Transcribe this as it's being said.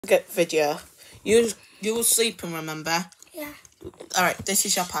Good video. You were sleeping, remember? Yeah. Alright, this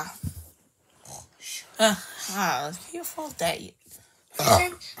is your part. Your full day.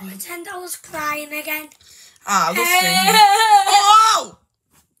 Pretend I was crying again. Listen.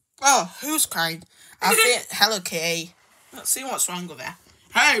 Oh, who's crying? I think Hello Kitty. Let's see what's wrong with her.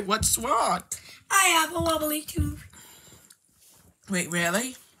 Hey, what's wrong? I have a wobbly tooth. Wait,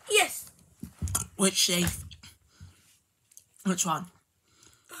 really? Yes. Which shape? Which one?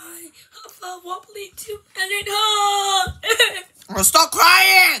 I have a wobbly tooth and it hurts. Oh, stop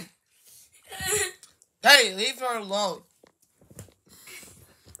crying! Hey, leave her alone.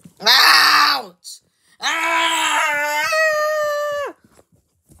 Ouch! Ah!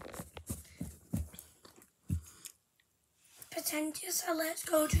 Pretend you said let's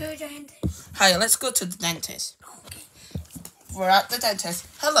go to the dentist. Hey, let's go to the dentist. Okay. We're at the dentist.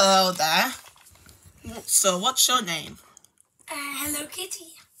 Hello there. So, what's your name? Hello Kitty.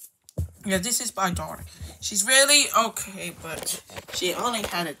 Yeah, this is my daughter. She's really okay, but she only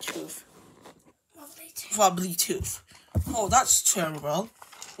had a tooth. Wobbly tooth. Wobbly tooth. Oh, that's terrible.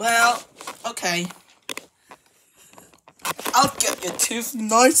 Well, okay. I'll get your tooth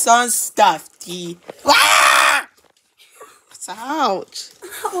nice and stuffy. Ah! Ouch.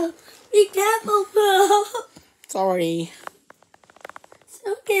 Oh, be careful, bro. Sorry. It's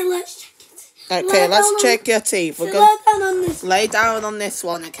okay, let's check it. Okay, let's check your teeth. So We're going lie down on this. lay down on this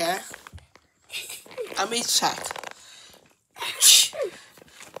one, okay? Let me check.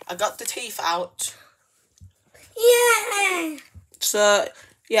 I got the teeth out. Yeah. So,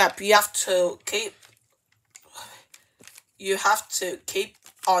 yeah, you have to keep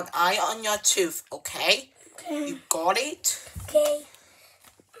an eye on your tooth, okay? Okay. You got it? Okay.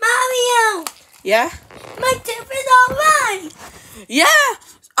 Mario, Yeah? my tooth is alright. Yeah!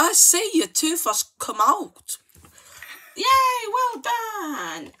 I see your tooth has come out. Yay, well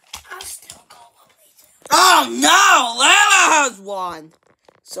done. I'll still go wobbly tooth. Oh no, Layla has one.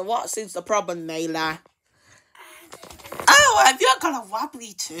 So what is the problem, Layla? Oh, have you got a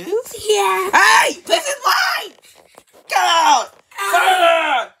wobbly tooth? Yeah. Hey, this is mine! Get out!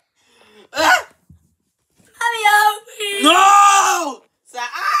 Mario. No!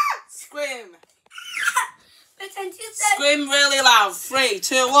 Scream. Pretend you said. Scream really loud. 3,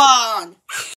 2, 1.